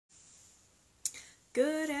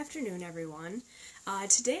Good afternoon, everyone.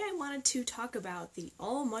 Today I wanted to talk about the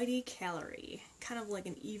Almighty Calorie. Kind of like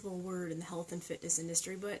an evil word in the health and fitness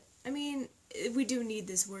industry, but I mean, we do need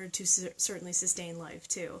this word to certainly sustain life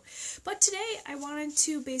too. But today I wanted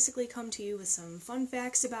to basically come to you with some fun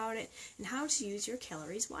facts about it and how to use your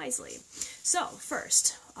calories wisely. So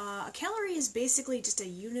first, a calorie is basically just a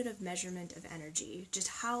unit of measurement of energy, just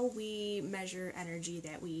how we measure energy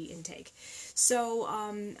that we intake. So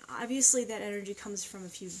obviously that energy comes from a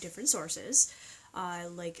few different sources,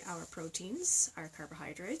 like our proteins, our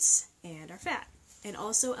carbohydrates, and our fat. And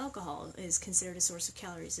also alcohol is considered a source of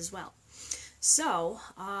calories as well. So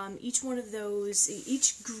each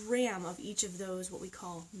gram of each of those, what we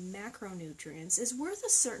call macronutrients, is worth a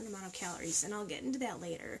certain amount of calories, and I'll get into that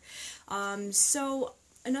later. So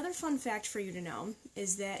another fun fact for you to know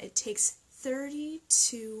is that it takes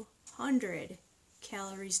 3,200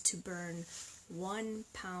 calories to burn 1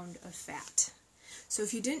 pound of fat. So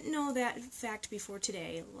if you didn't know that fact before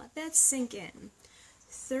today, let that sink in.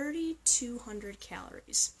 3,200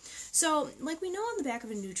 calories. So, like we know on the back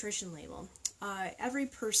of a nutrition label, every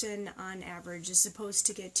person on average is supposed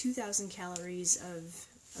to get 2,000 calories of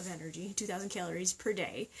energy, 2,000 calories per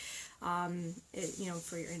day,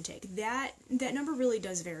 for your intake. That number really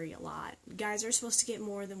does vary a lot. Guys are supposed to get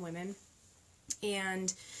more than women,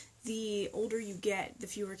 and the older you get, the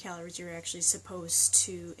fewer calories you're actually supposed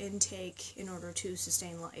to intake in order to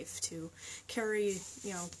sustain life, to carry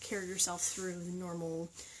yourself through the normal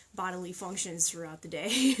bodily functions throughout the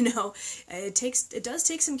day. It does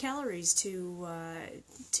take some calories to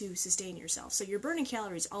sustain yourself. So you're burning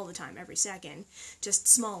calories all the time, every second, just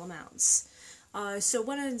small amounts. So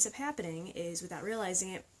what ends up happening is, without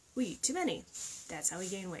realizing it, we eat too many. That's how we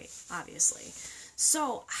gain weight, obviously.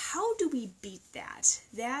 So how do we beat that?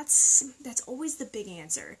 That's always the big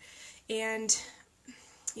answer. And,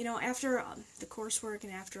 after the coursework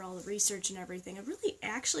and after all the research and everything, it really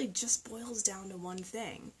actually just boils down to one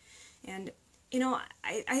thing. And,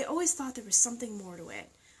 I always thought there was something more to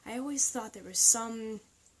it. I always thought there was some,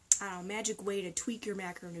 magic way to tweak your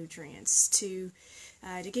macronutrients to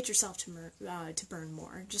get yourself to burn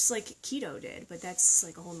more, just like keto did. But that's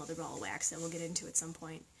like a whole nother ball of wax that we'll get into at some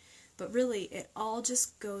point. But really, it all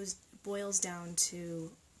just boils down to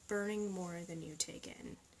burning more than you take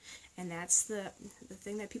in. And that's the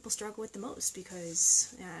thing that people struggle with the most,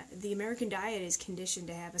 because the American diet is conditioned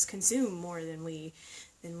to have us consume more than we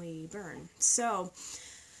burn. So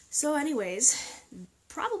anyways,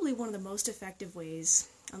 probably one of the most effective ways,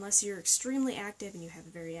 unless you're extremely active and you have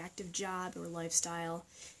a very active job or lifestyle,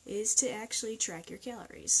 is to actually track your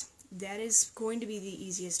calories. That is going to be the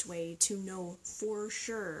easiest way to know for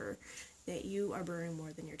sure that you are burning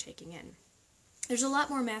more than you're taking in. There's a lot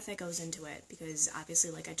more math that goes into it, because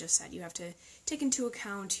obviously, like I just said, you have to take into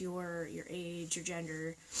account your age, your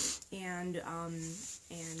gender, and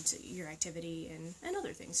your activity, and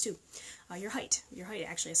other things too. Your height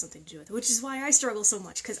actually has something to do with it, which is why I struggle so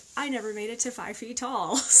much, because I never made it to 5 feet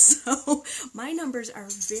tall. So my numbers are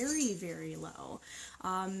very, very low.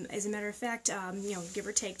 As a matter of fact, give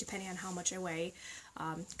or take, depending on how much I weigh,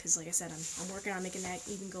 because like I said, I'm working on making that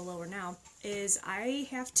even go lower now, is I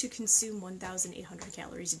have to consume 1,800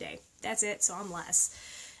 calories a day. That's it, so I'm less.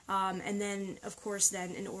 And then, of course,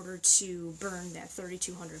 then in order to burn that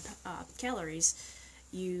 3,200 calories,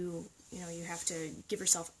 you have to give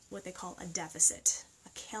yourself what they call a deficit, a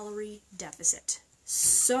calorie deficit.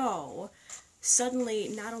 So suddenly,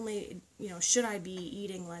 not only should I be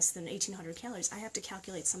eating less than 1,800 calories, I have to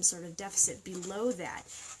calculate some sort of deficit below that,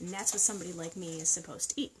 and that's what somebody like me is supposed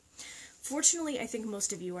to eat. Fortunately, I think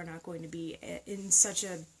most of you are not going to be in such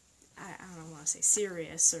a, I don't want to say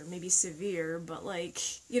serious or maybe severe, but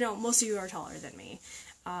most of you are taller than me.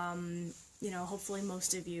 Hopefully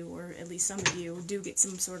most of you, or at least some of you, do get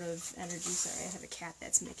some sort of energy. Sorry, I have a cat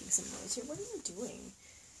that's making some noise here. What are you doing?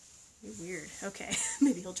 You're weird. Okay,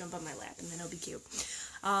 maybe he'll jump on my lap and then he'll be cute.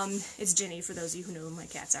 It's Ginny, for those of you who know who my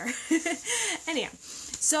cats are. Anyhow,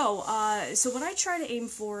 so what I try to aim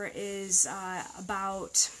for is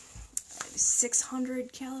about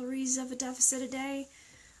 600 calories of a deficit a day.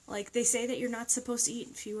 Like, they say that you're not supposed to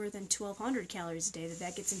eat fewer than 1,200 calories a day,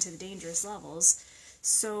 that gets into the dangerous levels.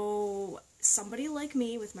 So somebody like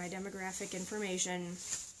me with my demographic information,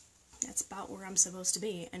 that's about where I'm supposed to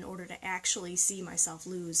be in order to actually see myself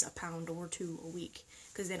lose a pound or two a week,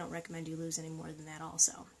 because they don't recommend you lose any more than that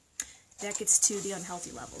also. That gets to the unhealthy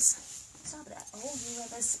levels. Stop that. Oh, you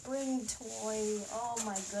have a spring toy. Oh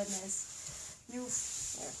my goodness. There.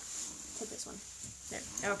 Take this one. There.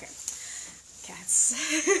 Okay. Cats.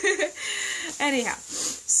 Anyhow.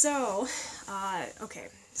 So, okay.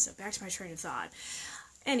 So back to my train of thought.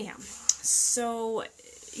 Anyhow, So,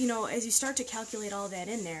 as you start to calculate all that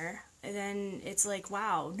in there, then it's like,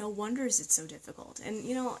 wow, no wonder it's so difficult. And,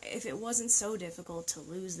 if it wasn't so difficult to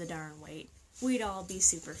lose the darn weight, we'd all be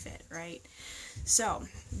super fit, right? So,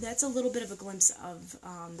 that's a little bit of a glimpse of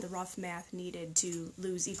the rough math needed to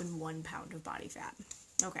lose even 1 pound of body fat.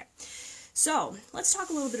 Okay, so let's talk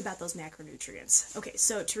a little bit about those macronutrients. Okay,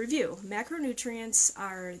 so to review, macronutrients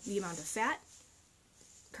are the amount of fat,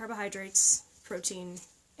 carbohydrates, protein,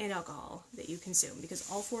 and alcohol that you consume, because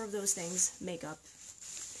all 4 of those things make up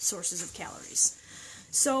sources of calories.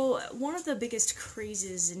 So one of the biggest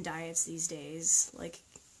crazes in diets these days, like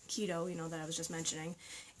keto, that I was just mentioning,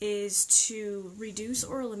 is to reduce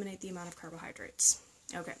or eliminate the amount of carbohydrates.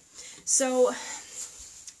 Okay, so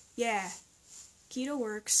yeah, keto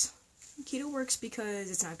works. Keto works because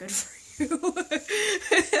it's not good for you.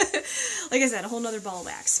 Like I said, a whole nother ball of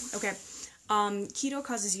wax. Okay, keto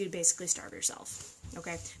causes you to basically starve yourself.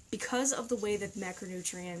 Okay, because of the way that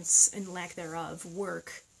macronutrients and lack thereof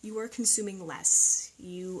work, you are consuming less.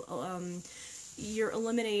 You're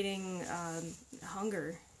eliminating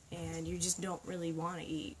hunger, and you just don't really want to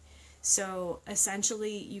eat. So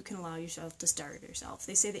essentially, you can allow yourself to starve yourself.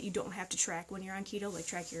 They say that you don't have to track when you're on keto, like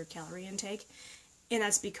track your calorie intake, and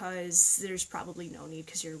that's because there's probably no need,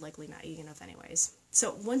 because you're likely not eating enough anyways.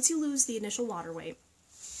 So once you lose the initial water weight,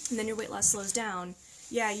 and then your weight loss slows down,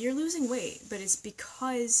 yeah, you're losing weight, but it's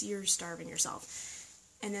because you're starving yourself.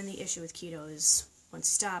 And then the issue with keto is once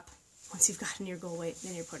you stop, once you've gotten your goal weight,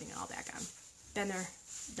 then you're putting it all back on. Been there,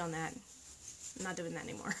 done that, I'm not doing that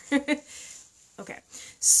anymore. Okay,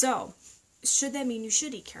 so should that mean you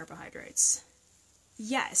should eat carbohydrates?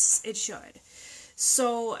 Yes, it should.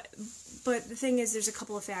 So, but the thing is, there's a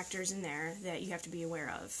couple of factors in there that you have to be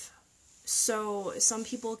aware of. So some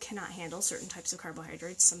people cannot handle certain types of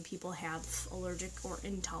carbohydrates. Some people have allergic or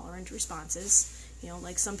intolerant responses.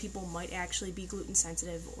 Like some people might actually be gluten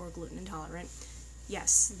sensitive or gluten intolerant.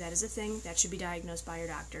 Yes, that is a thing. That should be diagnosed by your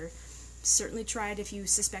doctor. Certainly try it if you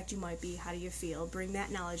suspect you might be. How do you feel? Bring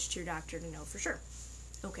that knowledge to your doctor to know for sure.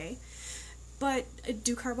 Okay. But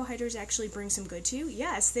do carbohydrates actually bring some good to you?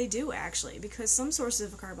 Yes, they do actually, because some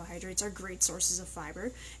sources of carbohydrates are great sources of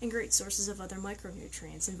fiber and great sources of other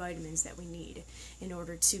micronutrients and vitamins that we need in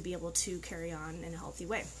order to be able to carry on in a healthy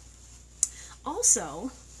way.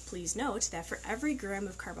 Also, please note that for every gram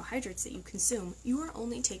of carbohydrates that you consume, you are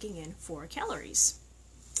only taking in 4 calories.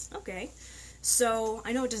 Okay. So,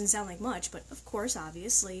 I know it doesn't sound like much, but of course,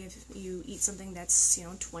 obviously, if you eat something that's,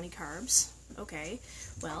 20 carbs, okay,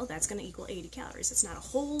 well, that's going to equal 80 calories. It's not a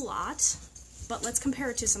whole lot, but let's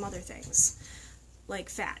compare it to some other things, like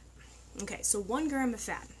fat. Okay, so 1 gram of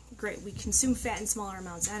fat. Great, we consume fat in smaller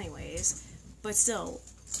amounts anyways, but still,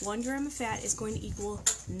 1 gram of fat is going to equal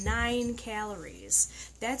 9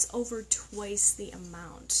 calories. That's over twice the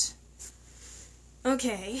amount.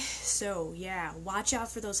 Okay, so yeah, watch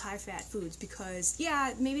out for those high-fat foods because,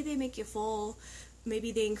 yeah, maybe they make you full,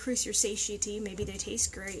 maybe they increase your satiety, maybe they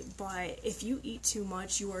taste great, but if you eat too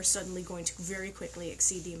much, you are suddenly going to very quickly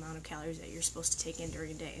exceed the amount of calories that you're supposed to take in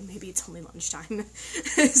during a day, and maybe it's only lunchtime.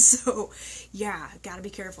 So, yeah, gotta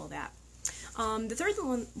be careful of that. The third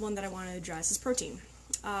one that I want to address is protein.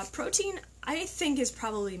 Protein, I think, is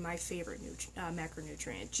probably my favorite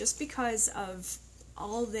macronutrient, just because of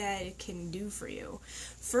all that it can do for you.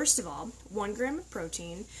 First of all, 1 gram of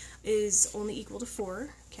protein is only equal to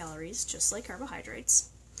 4 calories, just like carbohydrates.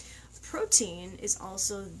 Protein is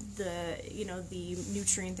also the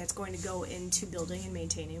nutrient that's going to go into building and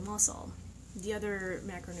maintaining muscle. The other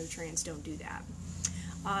macronutrients don't do that.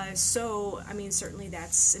 So, I mean, certainly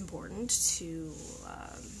that's important to,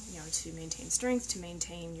 to maintain strength, to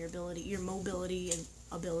maintain your mobility and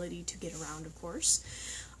ability to get around, of course.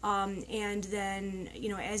 And then,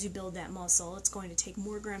 as you build that muscle, it's going to take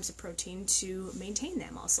more grams of protein to maintain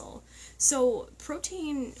that muscle. So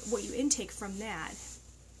protein, what you intake from that,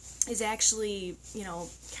 is actually,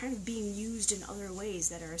 kind of being used in other ways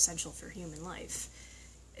that are essential for human life.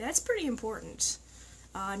 That's pretty important.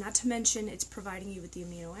 Not to mention, it's providing you with the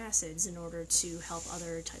amino acids in order to help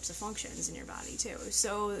other types of functions in your body, too.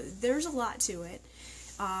 So there's a lot to it.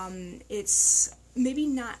 It's maybe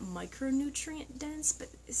not micronutrient dense, but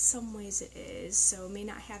in some ways it is. So it may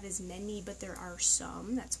not have as many, but there are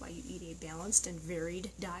some. That's why you eat a balanced and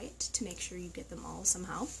varied diet, to make sure you get them all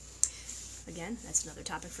somehow. Again, that's another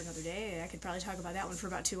topic for another day. I could probably talk about that one for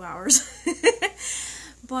about 2 hours.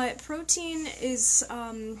 But protein is,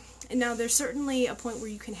 now there's certainly a point where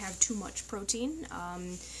you can have too much protein.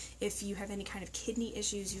 If you have any kind of kidney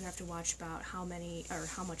issues, you have to watch about how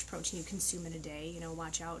much protein you consume in a day.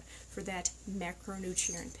 Watch out for that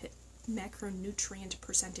macronutrient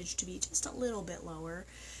percentage to be just a little bit lower.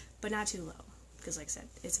 but not too low, because like I said,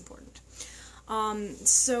 it's important.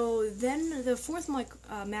 So then the fourth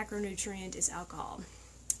macronutrient is alcohol.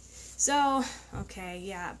 So, okay,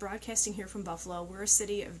 yeah, broadcasting here from Buffalo, we're a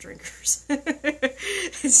city of drinkers.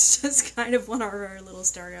 It's just kind of one of our little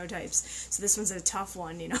stereotypes. So this one's a tough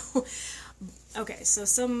one, you know. Okay, so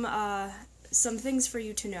some things for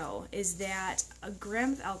you to know is that a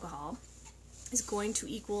gram of alcohol is going to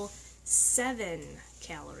equal 7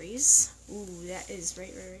 calories. Ooh, that is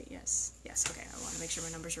right, yes, okay, I want to make sure my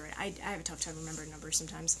numbers are right. I have a tough time remembering numbers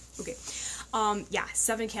sometimes. Okay, yeah,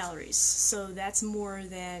 7 calories, so that's more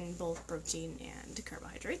than both protein and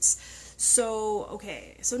carbohydrates. So,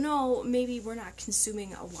 okay, so no, maybe we're not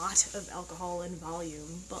consuming a lot of alcohol in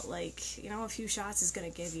volume, but like, you know, a few shots is going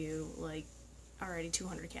to give you like already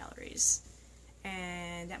 200 calories.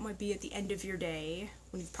 And that might be at the end of your day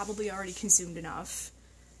when you've probably already consumed enough.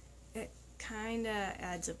 It kind of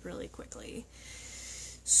adds up really quickly.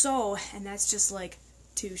 So, and that's just like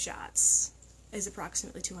 2 shots is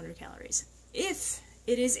approximately 200 calories. If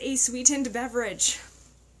it is a sweetened beverage,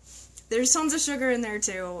 there's tons of sugar in there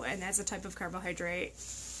too, and that's a type of carbohydrate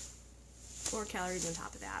or calories on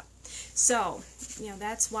top of that. So, you know,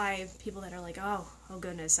 that's why people that are like, oh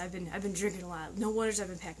goodness, I've been drinking a lot. No wonder I've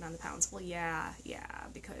been packing on the pounds. Well, yeah,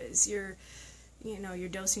 because you're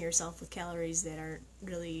dosing yourself with calories that aren't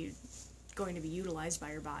really going to be utilized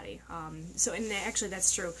by your body. So, and actually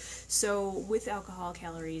that's true. So with alcohol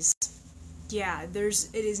calories, yeah, it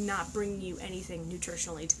is not bringing you anything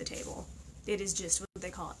nutritionally to the table. It is just what they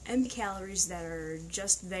call empty calories that are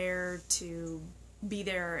just there to be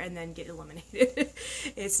there and then get eliminated.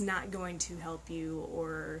 It's not going to help you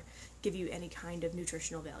or give you any kind of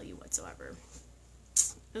nutritional value whatsoever.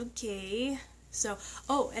 Okay, so,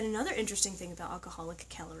 and another interesting thing about alcoholic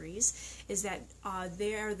calories is that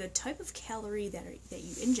they are the type of calorie that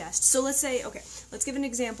you ingest. So let's say, okay, let's give an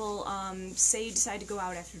example. Say you decide to go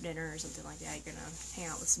out after dinner or something like that. You're going to hang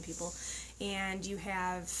out with some people, and you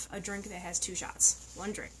have a drink that has 2 shots.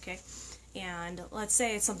 One drink, okay? And let's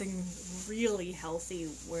say it's something really healthy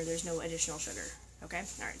where there's no additional sugar, okay?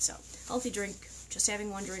 Alright, so healthy drink, just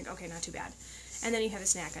having 1 drink, okay, not too bad. And then you have a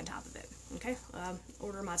snack on top of it, okay?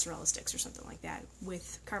 Order mozzarella sticks or something like that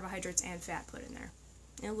with carbohydrates and fat put in there.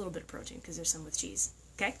 And a little bit of protein because there's some with cheese,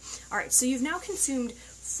 okay? Alright, so you've now consumed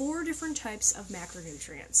 4 different types of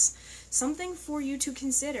macronutrients. Something for you to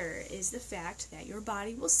consider is the fact that your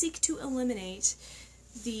body will seek to eliminate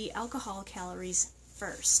the alcohol calories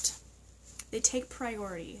first. They take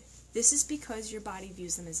priority. This is because your body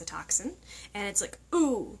views them as a toxin, and it's like,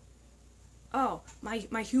 ooh, oh,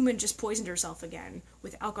 my human just poisoned herself again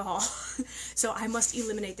with alcohol, so I must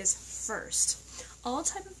eliminate this first. All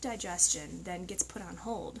type of digestion then gets put on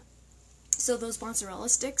hold. So those mozzarella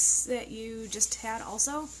sticks that you just had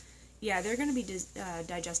also, yeah, they're going to be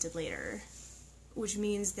digested later, which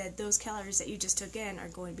means that those calories that you just took in are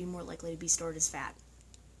going to be more likely to be stored as fat.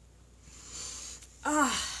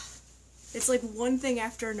 It's like one thing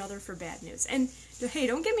after another for bad news. And hey,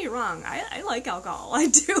 don't get me wrong, I like alcohol. I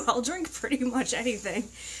do. I'll drink pretty much anything.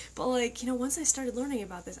 But like, you know, once I started learning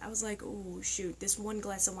about this, I was like, ooh, shoot, this 1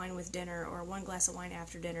 glass of wine with dinner or 1 glass of wine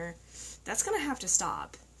after dinner, that's gonna have to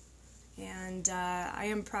stop. And I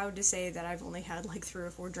am proud to say that I've only had like 3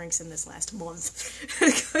 or 4 drinks in this last month.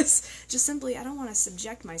 Because just simply, I don't want to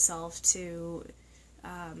subject myself to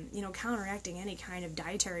you know, counteracting any kind of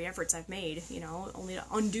dietary efforts I've made, you know, only to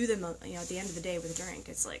undo them, you know, at the end of the day with a drink.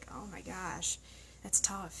 It's like, oh my gosh, that's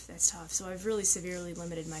tough. So I've really severely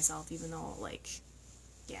limited myself, even though, like,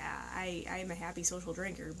 yeah, I am a happy social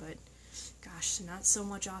drinker, but gosh, not so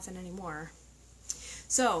much often anymore.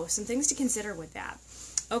 So, some things to consider with that.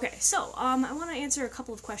 Okay, so, I want to answer a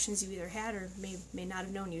couple of questions you either had or may not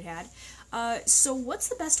have known you had. So what's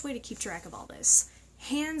the best way to keep track of all this?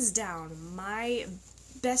 Hands down, my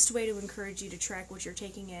best way to encourage you to track what you're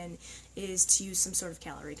taking in is to use some sort of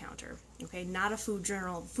calorie counter. Okay, not a food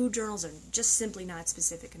journal. Food journals are just simply not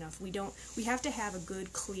specific enough. We have to have a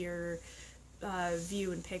good, clear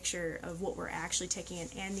view and picture of what we're actually taking in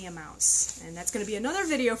and the amounts. And that's going to be another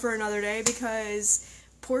video for another day, because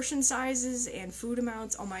portion sizes and food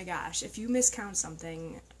amounts, oh my gosh, if you miscount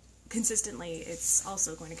something consistently, it's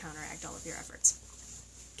also going to counteract all of your efforts.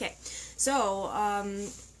 Okay, so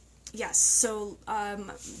yes, so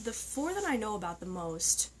the 4 that I know about the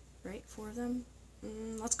most, right, 4 of them?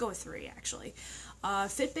 Let's go with 3, actually.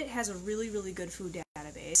 Fitbit has a really, really good food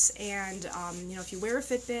database, and, you know, if you wear a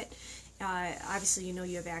Fitbit, obviously you know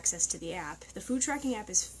you have access to the app. The food tracking app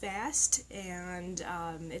is fast, and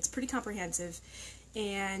it's pretty comprehensive.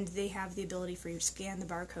 and they have the ability for you to scan the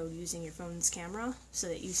barcode using your phone's camera, so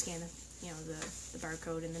that you scan the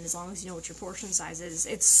barcode, and then as long as you know what your portion size is,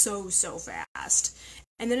 it's so fast.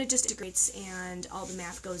 And then it just integrates, and all the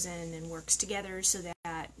math goes in and works together so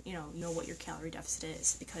that you know what your calorie deficit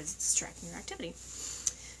is, because it's tracking your activity.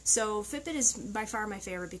 So Fitbit is by far my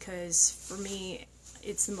favorite because for me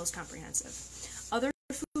it's the most comprehensive. Other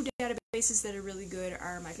food databases that are really good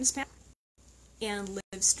are MyFitnessPal and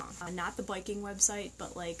Livestrong. Not the biking website,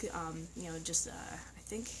 but like I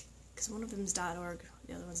think, because one of them is .org,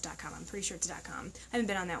 the other one's .com. I'm pretty sure it's .com. I haven't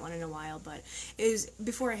been on that one in a while, but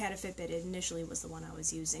before I had a Fitbit, it initially was the one I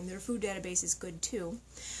was using. Their food database is good too.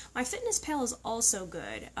 MyFitnessPal is also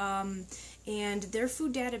good, and their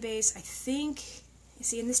food database, I think,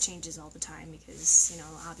 see, and this changes all the time because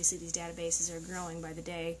obviously these databases are growing by the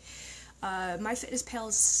day.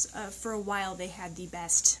 MyFitnessPal, for a while, they had the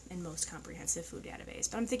best and most comprehensive food database,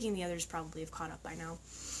 but I'm thinking the others probably have caught up by now.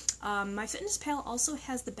 MyFitnessPal also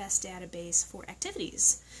has the best database for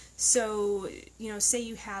activities. So, say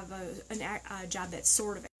you have a job that's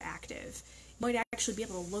sort of active, you might actually be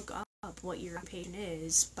able to look up what your occupation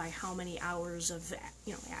is by how many hours of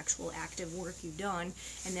actual active work you've done,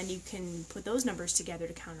 and then you can put those numbers together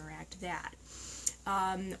to counteract that.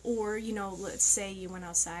 Or let's say you went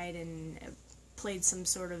outside and played some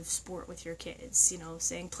sort of sport with your kids,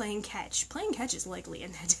 saying playing catch. Playing catch is likely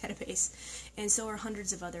in that database, and so are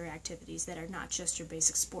hundreds of other activities that are not just your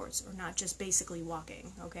basic sports, or not just basically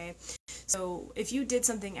walking, okay? So if you did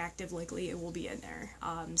something active, likely it will be in there.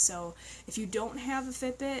 So if you don't have a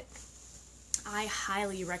Fitbit, I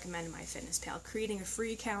highly recommend MyFitnessPal, creating a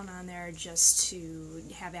free account on there just to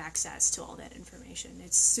have access to all that information.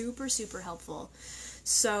 It's super helpful.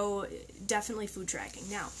 So definitely food tracking.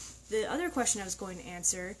 Now, the other question I was going to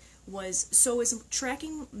answer was, so is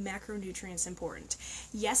tracking macronutrients important?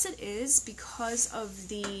 Yes, it is, because of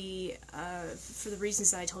for the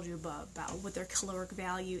reasons that I told you about what their caloric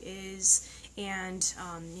value is, and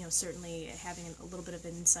certainly having a little bit of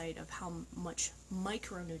insight of how much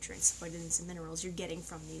micronutrients, vitamins and minerals you're getting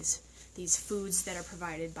from these foods that are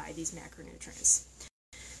provided by these macronutrients.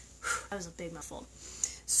 That was a big mouthful.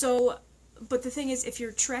 So, but the thing is, if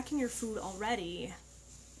you're tracking your food already,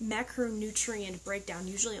 macronutrient breakdown,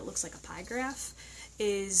 usually it looks like a pie graph,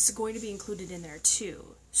 is going to be included in there too.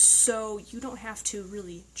 So you don't have to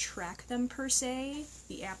really track them per se.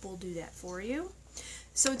 The app will do that for you.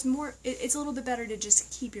 So it's a little bit better to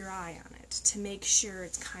just keep your eye on it to make sure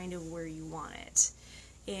it's kind of where you want it.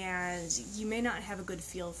 And you may not have a good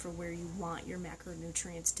feel for where you want your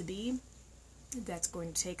macronutrients to be. That's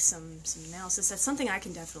going to take some analysis. That's something I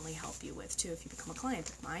can definitely help you with too if you become a client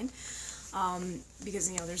of mine. Because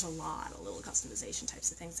there's a lot of little customization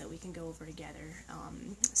types of things that we can go over together.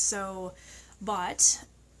 But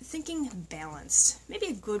thinking balanced, maybe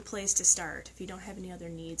a good place to start if you don't have any other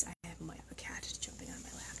needs. I have a cat jumping on my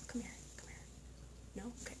lap. Come here. No?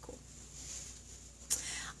 Okay, cool.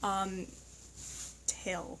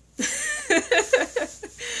 Tail.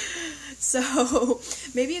 So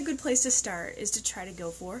maybe a good place to start is to try to go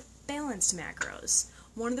for balanced macros.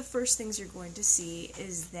 One of the first things you're going to see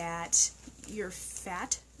is that your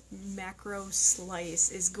fat macro slice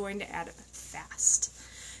is going to add up fast.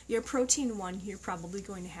 Your protein one you're probably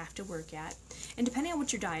going to have to work at, and depending on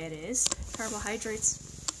what your diet is,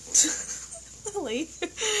 carbohydrates Lily,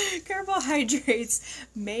 carbohydrates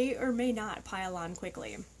may or may not pile on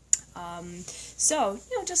quickly. So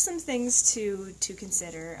just some things to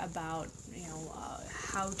consider about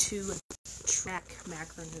how to track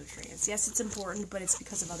macronutrients. Yes, it's important, but it's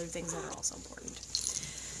because of other things that are also important.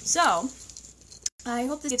 So I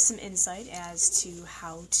hope this gives some insight as to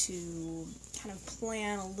how to kind of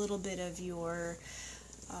plan a little bit of your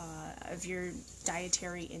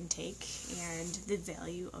dietary intake and the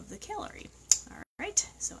value of the calorie. All right,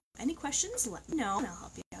 so any questions, let me know, and I'll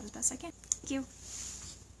help you out as best I can. Thank you.